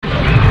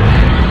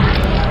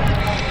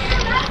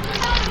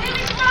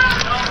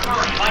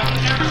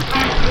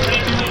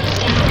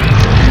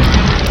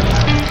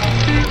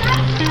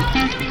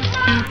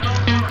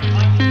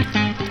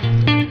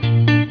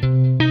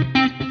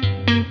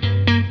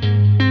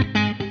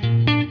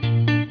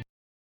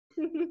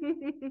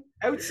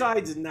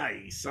outside's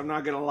nice. I'm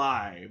not gonna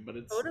lie, but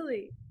it's.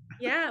 Totally.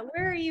 Yeah.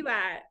 Where are you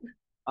at?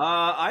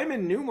 I'm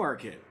in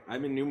Newmarket.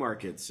 I'm in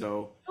Newmarket,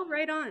 so Oh,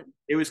 right on.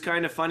 it was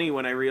kind of funny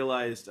when I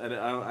realized. And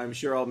I'm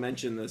sure I'll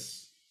mention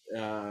this,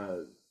 uh,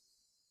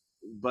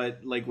 but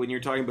like when you're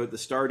talking about the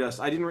Stardust,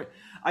 I didn't.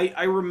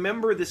 I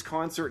remember this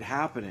concert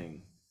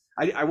happening.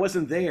 I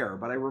wasn't there,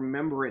 but I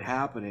remember it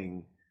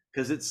happening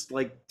because it's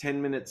like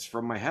 10 minutes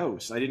from my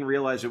house. I didn't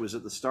realize it was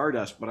at the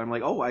Stardust, but I'm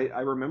like, oh,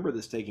 I remember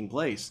this taking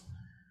place.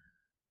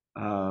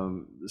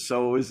 So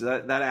it was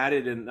that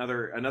added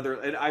another,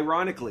 and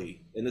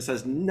ironically, and this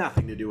has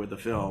nothing to do with the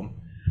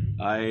film.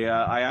 I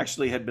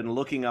actually had been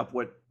looking up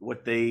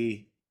what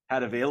they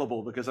had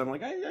available because I'm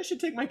like I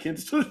should take my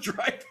kids to the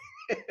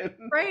drive-in.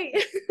 Right.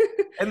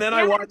 And then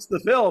I Yeah. watched the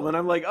film and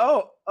I'm like,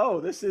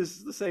 oh, this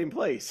is the same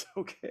place.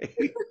 Okay.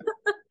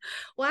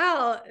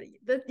 Wow.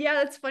 Yeah,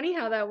 that's funny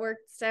how that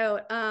works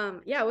out.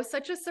 Yeah, it was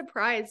such a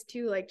surprise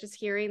too, like just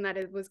hearing that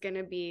it was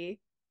gonna be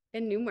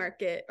in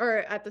Newmarket or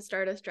at the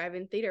Stardust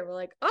Drive-In Theater. We're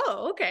like,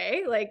 oh,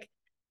 okay, like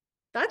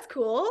that's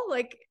cool.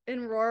 Like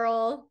in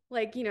rural,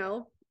 like,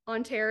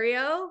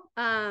 Ontario.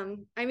 I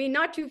mean,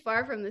 not too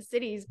far from the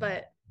cities,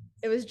 but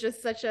it was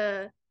just such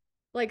a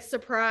like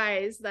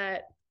surprise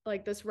that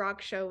like this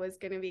rock show was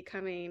gonna be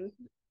coming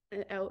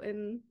out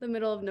in the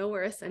middle of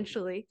nowhere,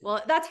 essentially.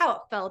 Well, that's how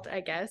it felt,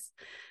 I guess.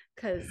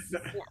 Because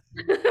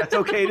That's yeah.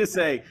 okay to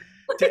say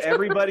to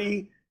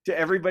everybody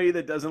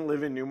that doesn't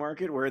live in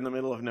Newmarket. We're in the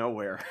middle of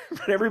nowhere,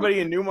 but everybody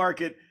in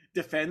Newmarket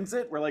defends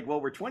it. We're like,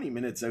 well, we're 20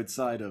 minutes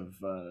outside of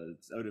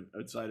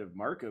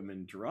Markham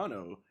in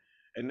Toronto,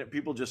 and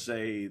people just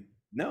say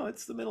no,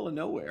 it's the middle of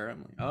nowhere.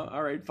 I'm like, oh,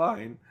 all right,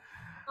 fine.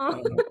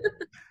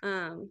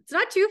 It's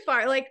not too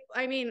far. Like,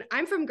 I mean,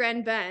 I'm from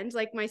Grand Bend.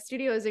 Like, my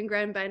studio is in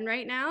Grand Bend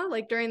right now.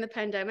 Like, during the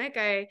pandemic,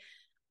 I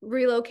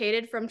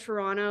relocated from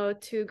Toronto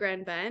to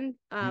Grand Bend,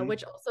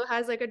 which also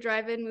has like a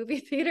drive-in movie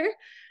theater.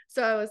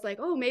 So I was like,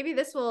 oh, maybe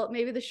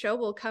the show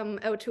will come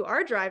out to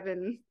our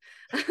drive-in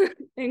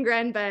in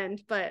Grand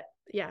Bend. But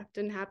yeah,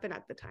 didn't happen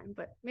at the time.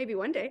 But maybe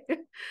one day.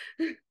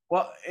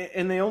 Well,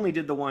 and they only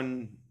did the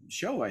one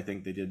show. I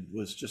think they did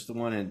was just the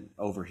one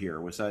over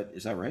here. Is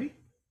that right?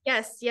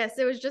 Yes, yes,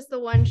 it was just the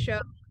one show,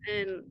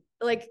 and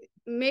like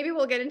maybe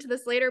we'll get into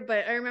this later,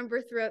 but I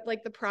remember throughout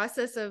like the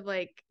process of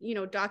like,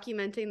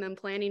 documenting them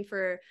planning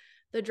for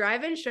the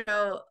drive-in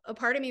show, a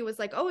part of me was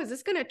like, "Oh, is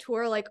this going to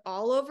tour like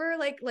all over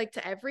like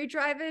to every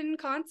drive-in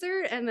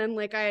concert?" And then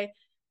like I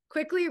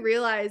quickly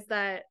realized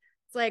that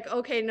it's like,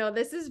 "Okay, no,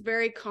 this is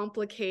very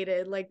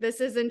complicated. Like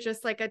this isn't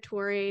just like a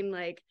touring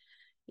like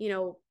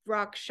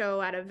rock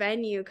show at a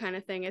venue kind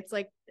of thing. It's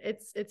like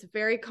it's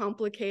very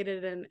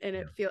complicated, and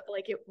it feels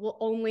like it will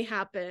only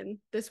happen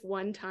this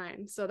one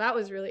time. So that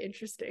was really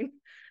interesting.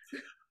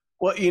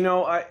 Well,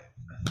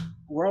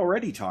 we're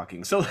already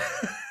talking. So,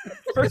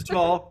 first of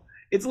all,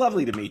 it's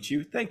lovely to meet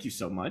you. Thank you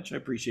so much. I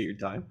appreciate your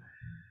time.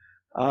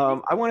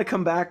 I want to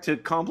come back to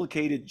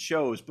complicated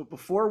shows, but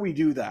before we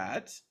do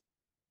that,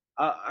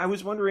 I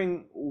was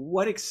wondering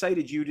what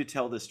excited you to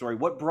tell this story.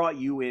 What brought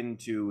you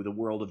into the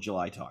world of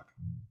July Talk?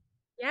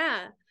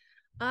 Yeah.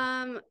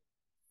 Um,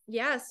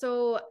 yeah,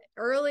 so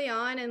early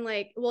on in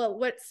like, well,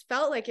 what's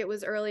felt like it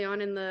was early on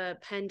in the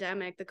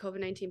pandemic, the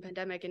COVID-19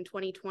 pandemic in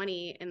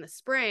 2020 in the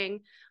spring,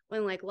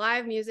 when like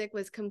live music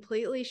was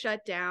completely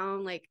shut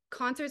down, like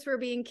concerts were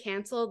being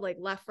canceled like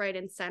left, right,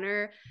 and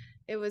center.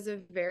 It was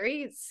a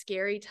very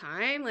scary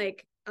time.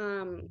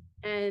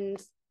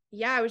 And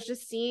yeah, I was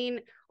just seeing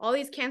all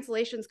these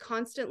cancellations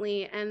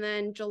constantly. And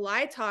then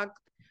July Talk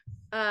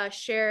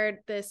shared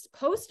this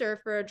poster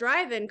for a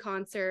drive-in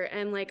concert,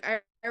 and like I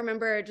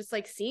remember just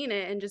like seeing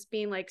it and just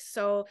being like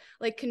so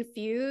like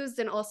confused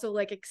and also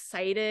like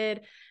excited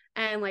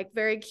and like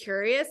very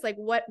curious, like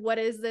what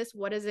is this,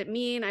 what does it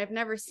mean? I've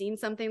never seen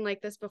something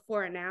like this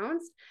before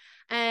announced.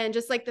 And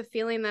just like the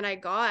feeling that I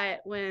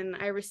got when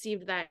I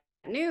received that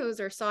news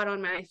or saw it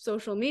on my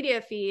social media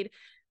feed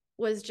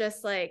was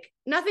just like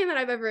nothing that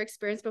I've ever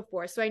experienced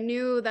before. So I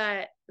knew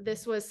that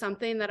this was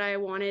something that I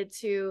wanted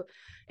to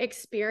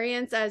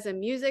experience as a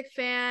music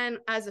fan,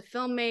 as a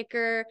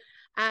filmmaker,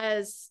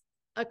 as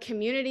a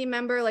community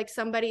member, like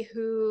somebody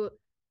who,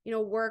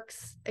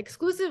 works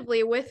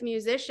exclusively with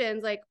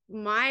musicians. Like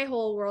my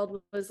whole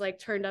world was like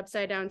turned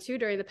upside down too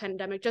during the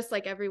pandemic, just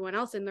like everyone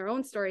else in their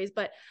own stories.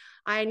 But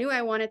I knew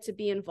I wanted to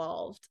be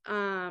involved.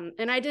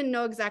 And I didn't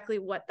know exactly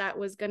what that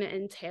was going to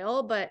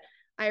entail, but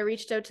I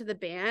reached out to the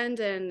band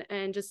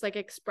and just like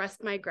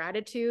expressed my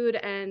gratitude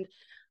and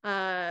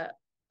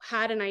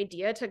had an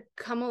idea to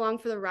come along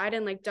for the ride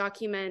and like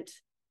document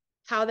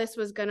how this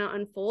was going to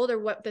unfold or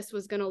what this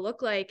was going to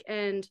look like.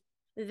 And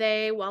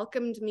they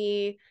welcomed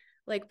me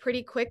like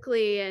pretty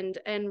quickly and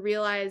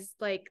realized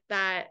like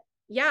that,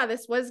 yeah,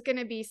 this was going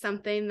to be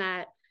something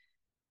that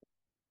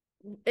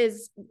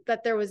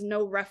there was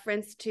no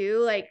reference to,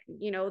 like,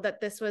 that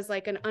this was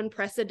like an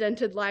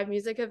unprecedented live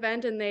music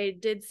event, and they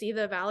did see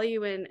the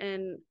value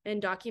in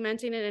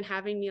documenting it and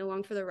having me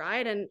along for the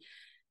ride. And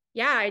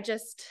yeah, I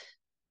just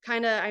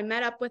I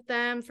met up with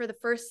them for the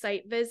first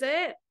site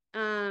visit,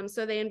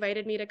 So they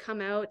invited me to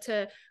come out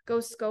to go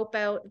scope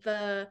out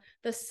the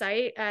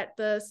site at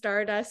the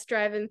Stardust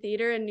Drive-In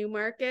Theater in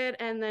Newmarket.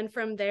 And then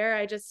from there,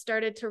 I just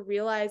started to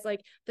realize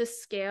like the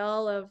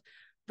scale of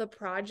the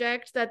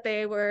project that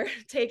they were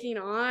taking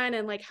on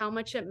and like how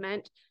much it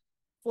meant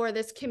for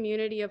this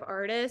community of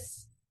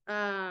artists,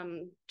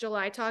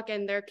 July Talk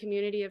and their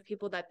community of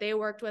people that they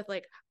worked with,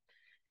 like,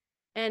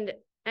 and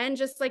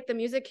just like the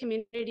music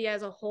community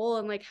as a whole,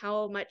 and like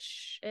how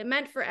much it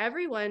meant for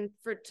everyone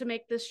for to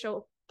make this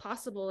show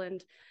possible.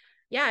 And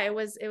yeah, it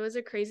was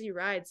a crazy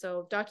ride.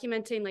 So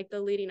documenting like the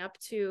leading up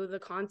to the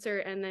concert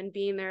and then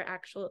being there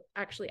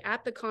actually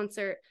at the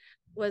concert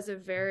was a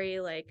very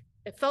like,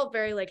 it felt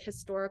very like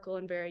historical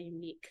and very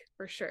unique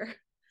for sure.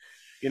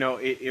 You know,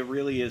 it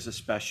really is a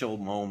special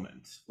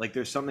moment. Like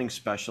there's something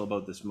special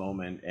about this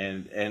moment,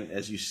 and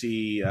as you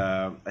see,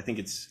 I think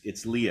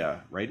it's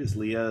Leah, right? Is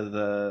Leah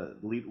the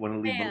lead, one of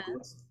the lead Yeah.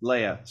 vocalists?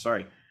 Leah,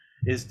 sorry,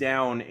 is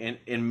down and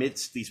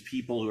amidst these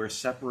people who are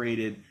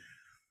separated.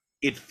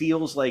 It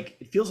feels like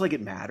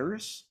it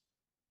matters,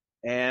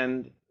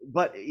 and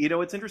but you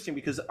know it's interesting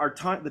because the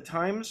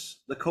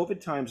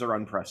COVID times are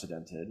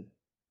unprecedented,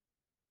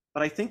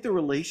 but I think the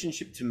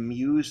relationship to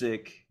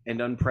music and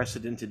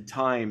unprecedented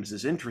times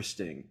is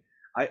interesting.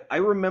 I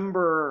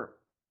remember,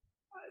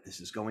 this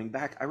is going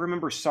back. I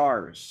remember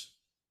SARS,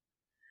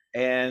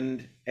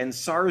 and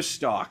SARS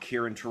stock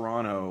here in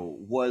Toronto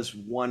was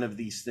one of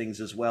these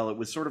things as well. It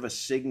was sort of a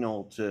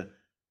signal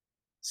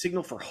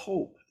for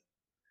hope.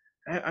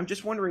 I'm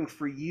just wondering,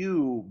 for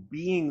you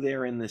being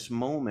there in this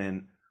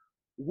moment,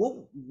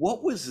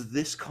 what was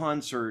this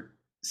concert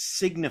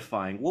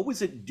signifying? What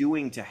was it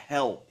doing to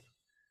help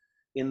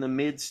in the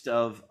midst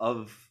of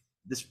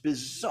this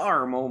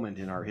bizarre moment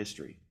in our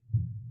history?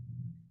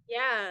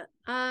 Yeah.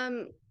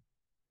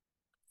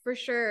 For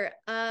sure.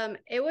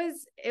 It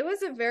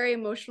was a very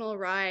emotional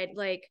ride.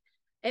 Like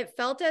it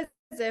felt as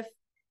if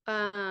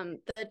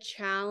the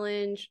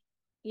challenge,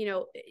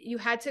 you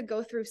had to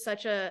go through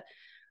such a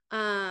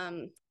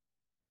um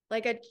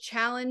like a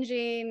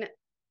challenging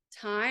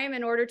time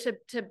in order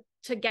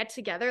to get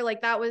together.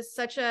 Like that was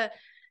such a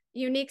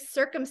unique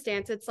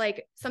circumstance. It's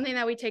like something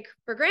that we take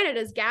for granted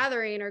as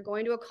gathering or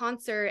going to a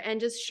concert,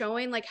 and just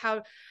showing like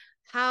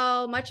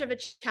how much of a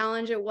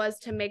challenge it was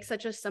to make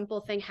such a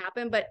simple thing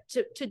happen, but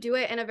to do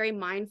it in a very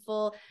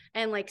mindful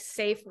and like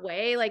safe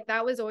way. Like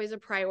that was always a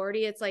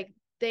priority. It's like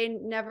they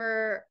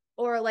never,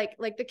 or like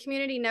the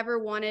community never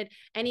wanted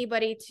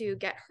anybody to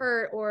get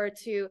hurt or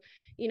to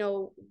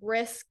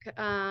risk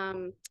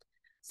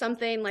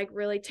something like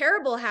really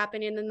terrible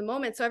happening in the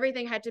moment. So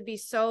everything had to be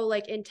so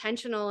like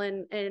intentional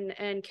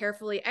and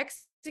carefully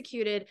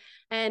executed.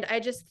 And I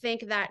just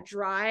think that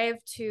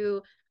drive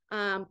to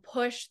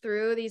push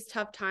through these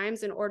tough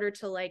times in order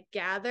to like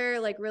gather,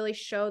 like really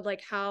showed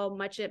like how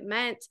much it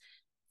meant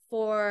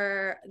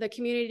for the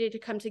community to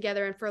come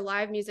together and for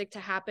live music to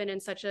happen in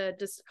such a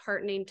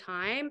disheartening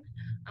time.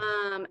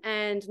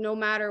 And no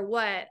matter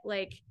what,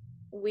 like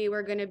we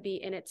were going to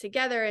be in it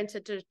together and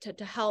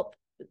to help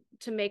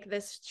to make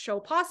this show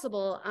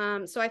possible.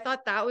 So I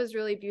thought that was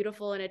really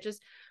beautiful, and it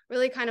just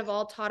really kind of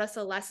all taught us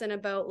a lesson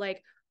about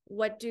like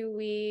what do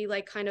we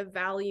like kind of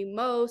value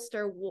most,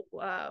 or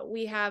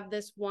we have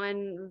this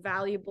one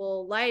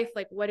valuable life,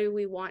 like what do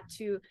we want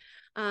to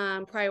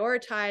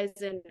prioritize,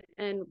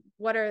 and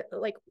what are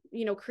like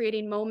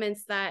creating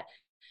moments that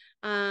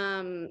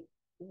um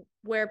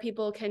where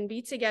people can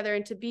be together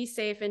and to be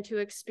safe and to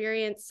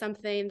experience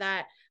something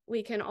that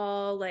we can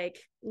all like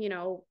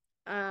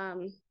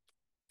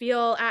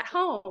feel at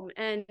home.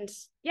 And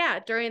yeah,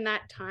 during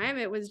that time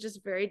it was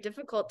just very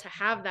difficult to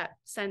have that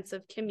sense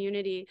of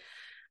community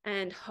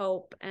and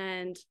hope.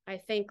 And I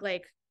think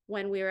like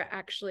when we were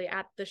actually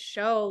at the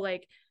show,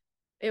 like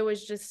it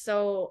was just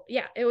so,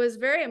 yeah, it was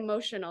very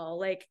emotional.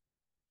 Like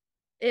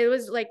it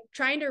was like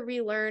trying to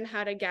relearn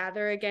how to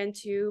gather again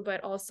too,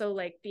 but also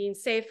like being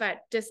safe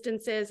at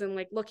distances and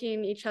like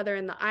looking each other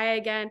in the eye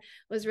again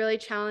was really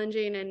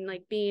challenging, and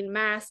like being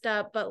masked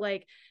up, but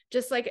like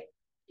just like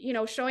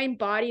showing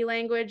body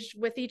language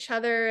with each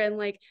other, and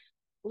like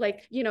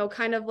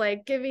kind of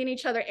like giving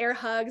each other air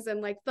hugs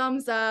and like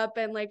thumbs up,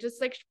 and like just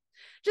like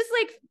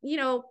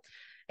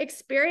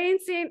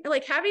experiencing,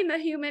 like having the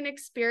human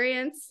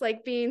experience,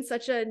 like being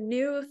such a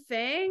new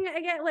thing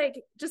again,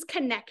 like just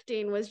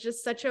connecting was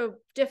just such a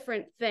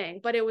different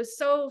thing, but it was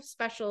so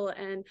special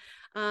and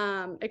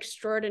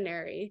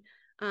extraordinary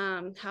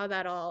how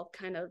that all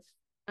kind of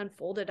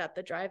unfolded at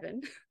the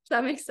drive-in. If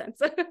that makes sense.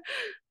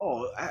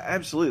 Oh,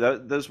 absolutely.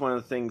 That's one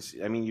of the things.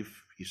 I mean, you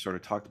sort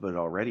of talked about it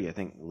already. I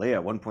think Leia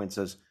at one point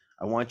says,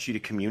 "I want you to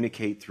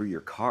communicate through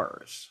your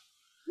cars."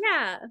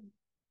 Yeah.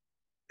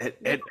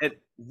 Yeah. And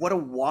what a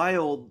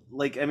wild,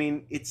 like, I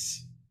mean,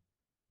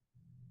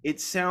 it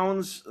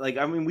sounds like,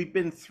 I mean, we've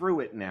been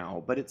through it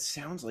now, but it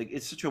sounds like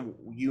it's such a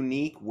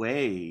unique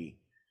way.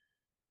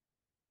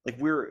 Like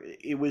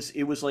it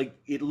was like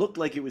it looked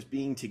like it was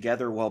being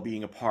together while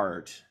being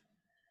apart,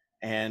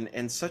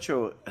 and such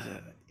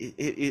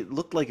it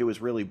looked like it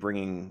was really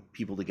bringing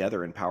people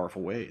together in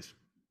powerful ways.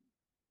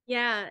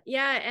 Yeah,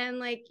 yeah, and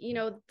like,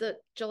 the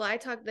July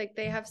Talk, like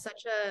they have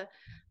such a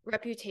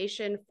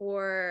reputation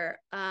for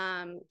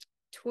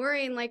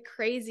touring like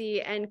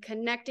crazy and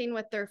connecting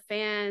with their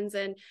fans,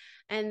 and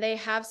they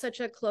have such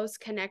a close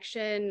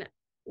connection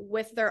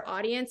with their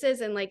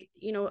audiences. And like,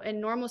 in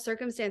normal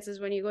circumstances,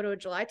 when you go to a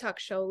July Talk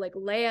show, like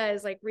Leia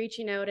is like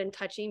reaching out and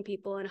touching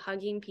people and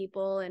hugging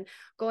people and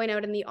going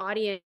out in the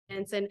audience,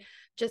 and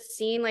just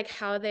seeing like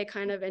how they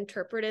kind of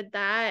interpreted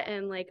that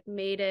and like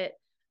made it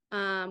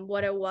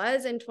what it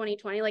was in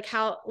 2020, like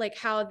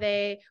how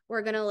they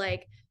were gonna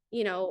like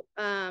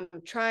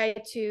try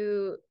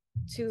to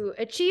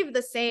achieve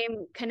the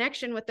same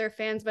connection with their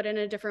fans but in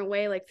a different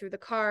way, like through the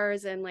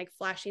cars and like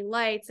flashing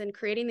lights and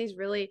creating these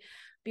really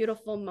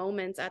beautiful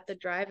moments at the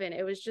drive-in.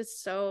 It was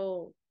just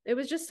so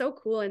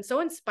cool and so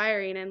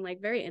inspiring and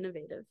like very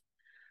innovative.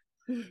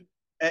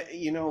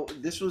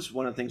 This was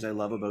one of the things I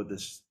love about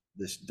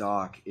this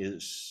doc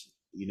is,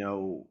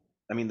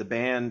 I mean, the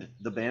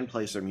band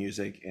plays their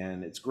music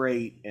and it's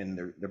great and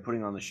they're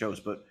putting on the shows,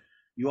 but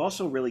you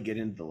also really get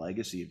into the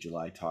legacy of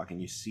July Talk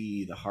and you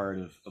see the heart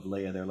of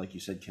Leia there, like you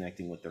said,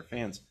 connecting with their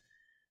fans.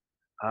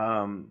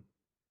 Um,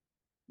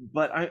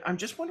 but I'm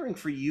just wondering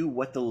for you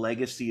what the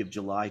legacy of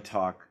July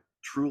Talk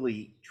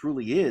truly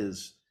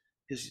is,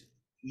 because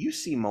you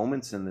see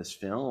moments in this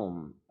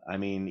film. I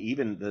mean,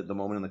 even the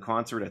moment in the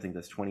concert, I think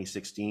that's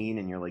 2016,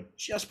 and you're like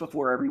just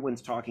before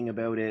everyone's talking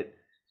about it,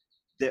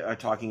 they are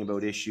talking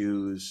about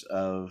issues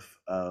of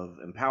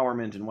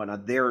empowerment and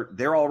whatnot.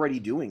 They're already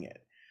doing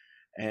it,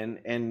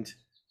 and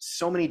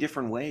so many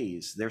different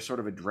ways they're sort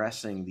of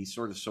addressing these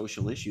sort of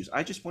social issues.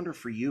 I just wonder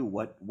for you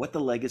what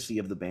the legacy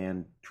of the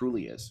band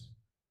truly is.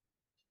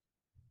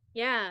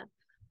 Yeah.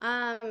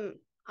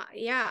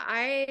 Yeah,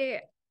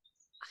 I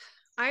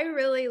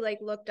really like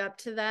looked up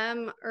to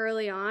them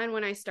early on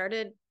when I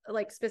started,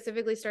 like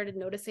specifically started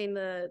noticing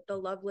the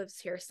Love Lives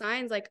Here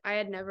signs. Like I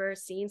had never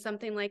seen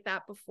something like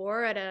that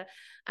before at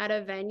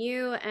a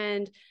venue,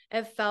 and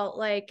it felt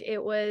like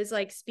it was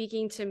like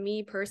speaking to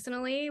me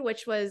personally,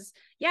 which was,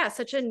 yeah,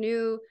 such a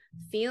new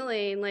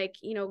feeling, like,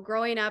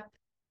 growing up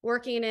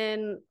working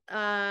in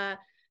the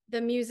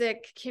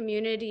music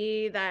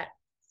community that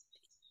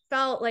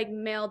felt like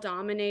male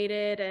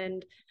dominated,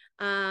 and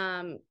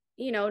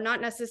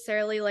not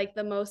necessarily like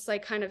the most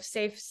like kind of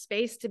safe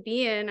space to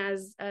be in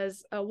as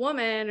a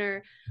woman,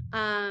 or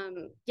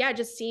yeah,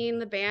 just seeing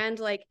the band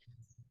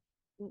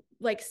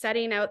like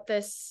setting out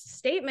this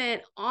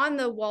statement on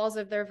the walls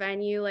of their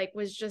venue, like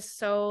was just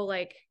so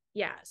like,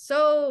 yeah,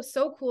 so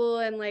cool.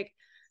 And like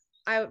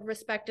I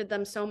respected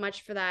them so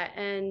much for that.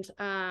 And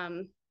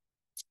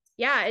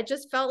yeah, it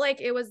just felt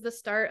like it was the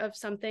start of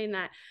something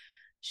that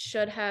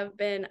should have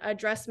been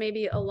addressed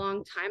maybe a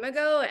long time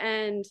ago.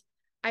 And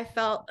I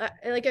felt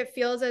like it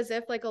feels as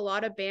if like a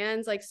lot of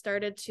bands like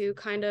started to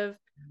kind of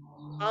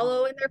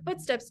follow in their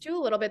footsteps too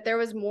a little bit. There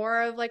was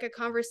more of like a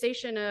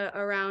conversation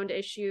around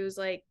issues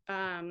like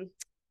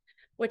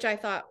which I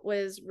thought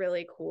was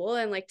really cool,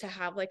 and like to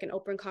have like an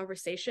open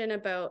conversation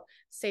about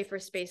safer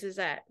spaces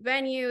at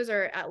venues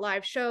or at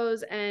live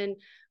shows. And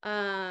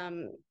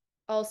um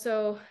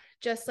also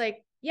just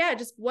like, yeah,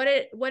 just what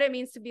it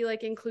means to be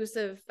like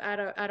inclusive at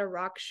a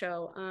rock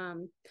show.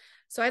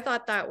 So I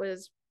thought that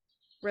was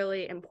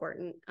really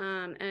important.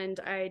 And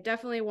I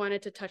definitely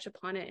wanted to touch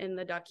upon it in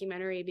the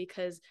documentary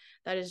because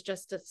that is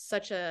just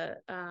such a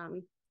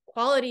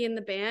quality in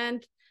the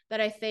band that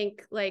I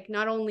think like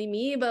not only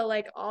me, but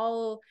like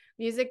all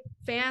music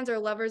fans or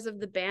lovers of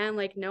the band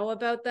like know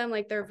about them,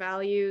 like their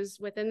values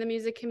within the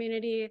music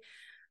community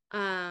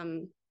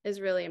is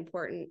really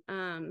important.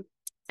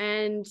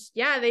 And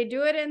yeah, they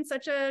do it in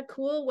such a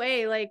cool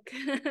way. Like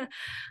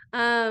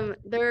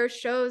their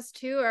shows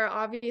too are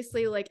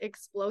obviously like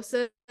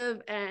explosive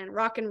and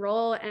rock and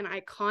roll and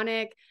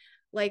iconic.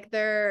 Like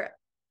their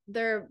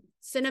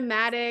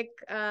cinematic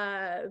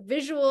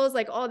visuals,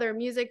 like all their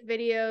music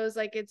videos,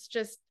 like it's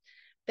just,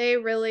 they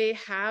really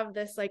have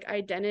this like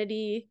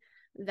identity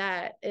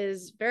that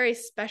is very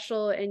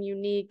special and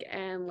unique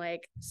and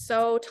like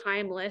so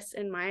timeless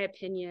in my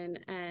opinion.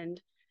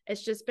 And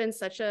it's just been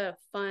such a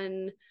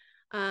fun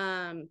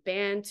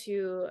band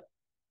to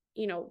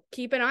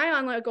keep an eye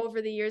on like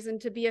over the years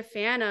and to be a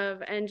fan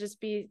of, and just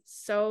be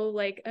so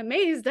like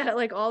amazed at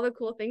like all the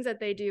cool things that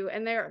they do.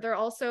 And they're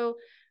also,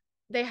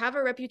 they have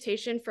a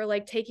reputation for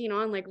like taking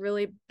on like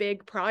really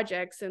big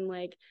projects, and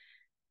like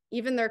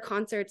even their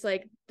concerts,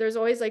 like there's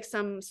always like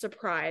some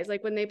surprise.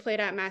 Like when they played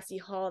at Massey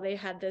Hall, they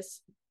had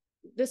this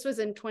was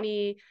in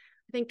 20,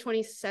 I think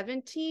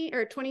 2017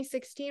 or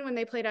 2016, when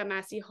they played at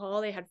Massey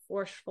Hall, they had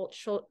four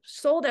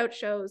sold out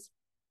shows.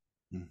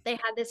 Mm. They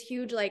had this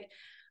huge like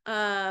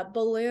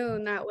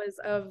balloon that was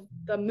of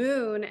the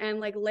moon, and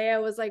like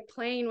Leia was like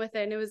playing with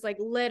it, and it was like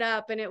lit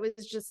up, and it was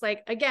just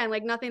like, again,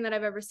 like nothing that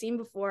I've ever seen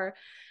before.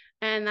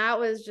 And that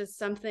was just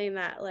something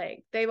that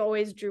like they've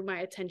always drew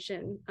my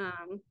attention,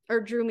 or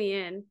drew me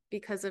in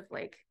because of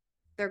like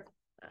their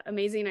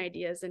amazing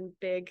ideas and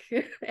big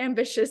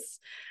ambitious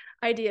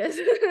ideas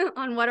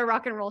on what a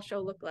rock and roll show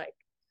looked like.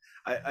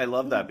 I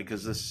love that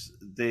because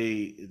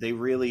they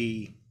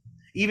really.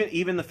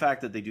 even the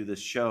fact that they do this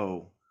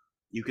show,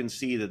 you can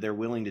see that they're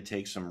willing to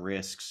take some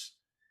risks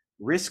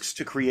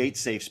to create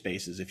safe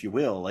spaces, if you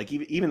will. Like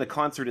even the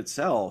concert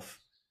itself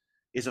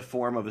is a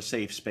form of a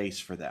safe space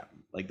for them.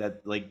 Like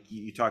that, like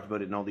you talked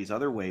about it in all these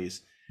other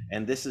ways,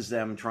 and this is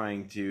them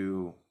trying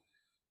to,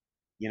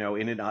 you know,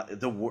 in it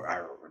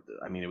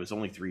I mean, it was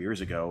only 3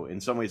 years ago. In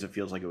some ways, it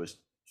feels like it was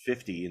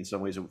 50. In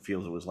some ways, it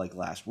feels it was like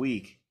last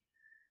week.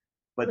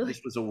 But Really?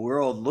 this was a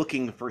world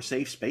looking for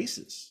safe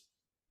spaces,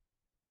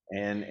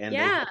 and they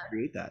Yeah. helped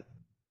create that.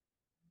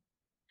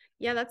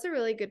 Yeah, that's a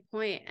really good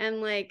point.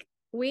 And like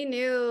we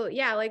knew,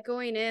 yeah, like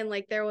going in,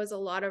 like there was a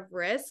lot of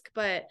risk,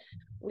 but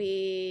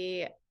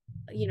we,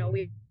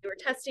 we were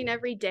testing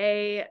every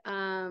day.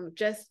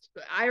 Just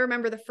I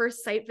remember the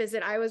first site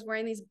visit, I was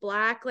wearing these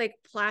black like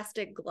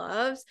plastic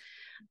gloves,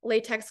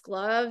 latex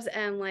gloves,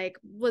 and like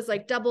was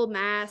like double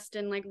masked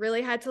and like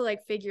really had to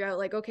like figure out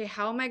like, okay,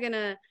 how am I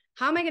gonna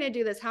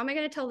do this? How am I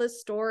gonna tell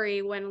this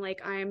story when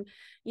like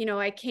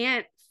I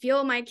can't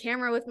feel my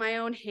camera with my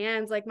own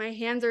hands, like my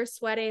hands are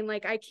sweating,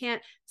 like I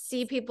can't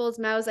see people's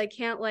mouths, I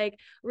can't like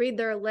read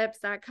their lips,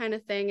 that kind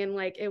of thing. And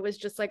like it was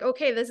just like,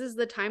 okay, this is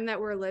the time that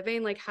we're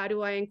living, like how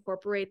do I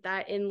incorporate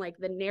that in like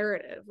the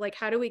narrative? Like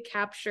how do we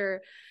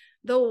capture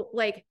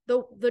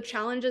the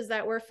challenges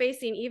that we're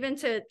facing, even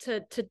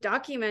to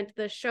document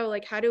the show?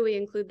 Like how do we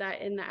include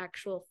that in the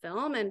actual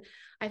film? And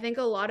I think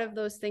a lot of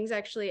those things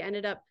actually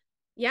ended up,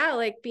 yeah,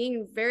 like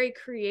being very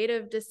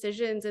creative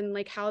decisions and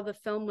like how the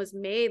film was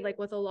made, like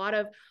with a lot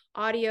of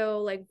audio,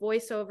 like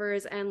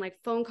voiceovers and like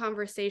phone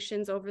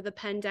conversations over the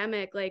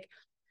pandemic. Like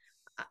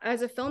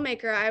as a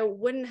filmmaker, I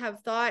wouldn't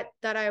have thought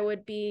that I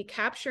would be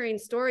capturing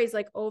stories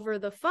like over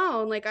the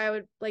phone. Like I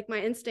would, like my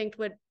instinct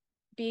would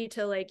be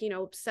to like,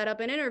 set up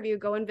an interview,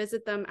 go and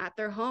visit them at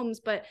their homes.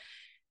 But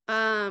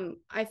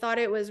I thought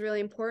it was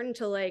really important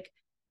to like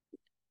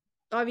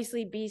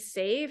obviously be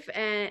safe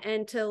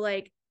and to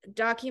like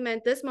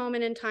document this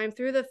moment in time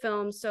through the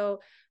film.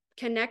 So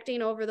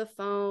connecting over the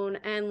phone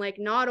and like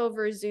not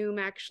over Zoom,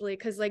 actually,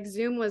 because like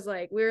Zoom was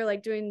like, we were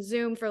like doing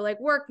Zoom for like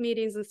work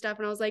meetings and stuff,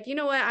 and I was like, you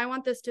know what, I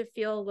want this to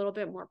feel a little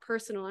bit more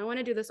personal. I want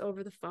to do this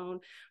over the phone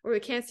where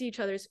we can't see each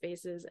other's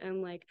faces.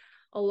 And like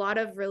a lot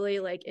of really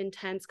like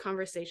intense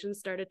conversations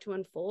started to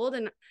unfold,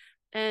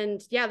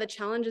 and yeah, the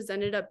challenges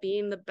ended up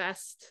being the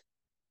best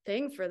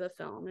thing for the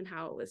film and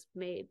how it was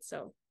made.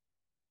 So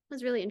it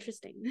was really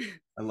interesting.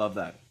 I love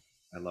that.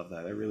 I love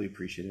that. I really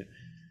appreciate it.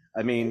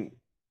 I mean,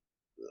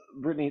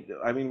 Brittany,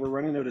 I mean, we're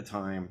running out of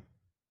time.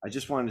 I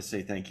just wanted to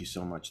say thank you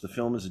so much. The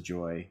film is a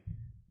joy,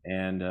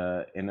 and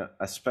a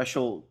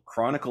special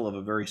chronicle of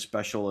a very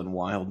special and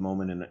wild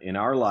moment in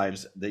our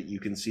lives that you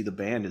can see the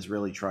band is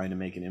really trying to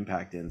make an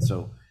impact in.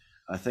 So,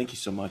 thank you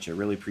so much. I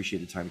really appreciate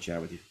the time to chat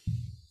with you.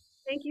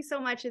 Thank you so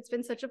much. It's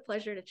been such a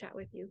pleasure to chat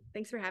with you.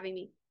 Thanks for having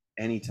me.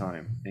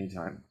 Anytime,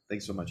 anytime.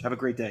 Thanks so much. Have a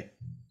great day.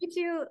 You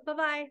too.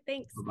 Bye-bye.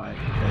 Thanks. Bye bye.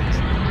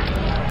 Thanks.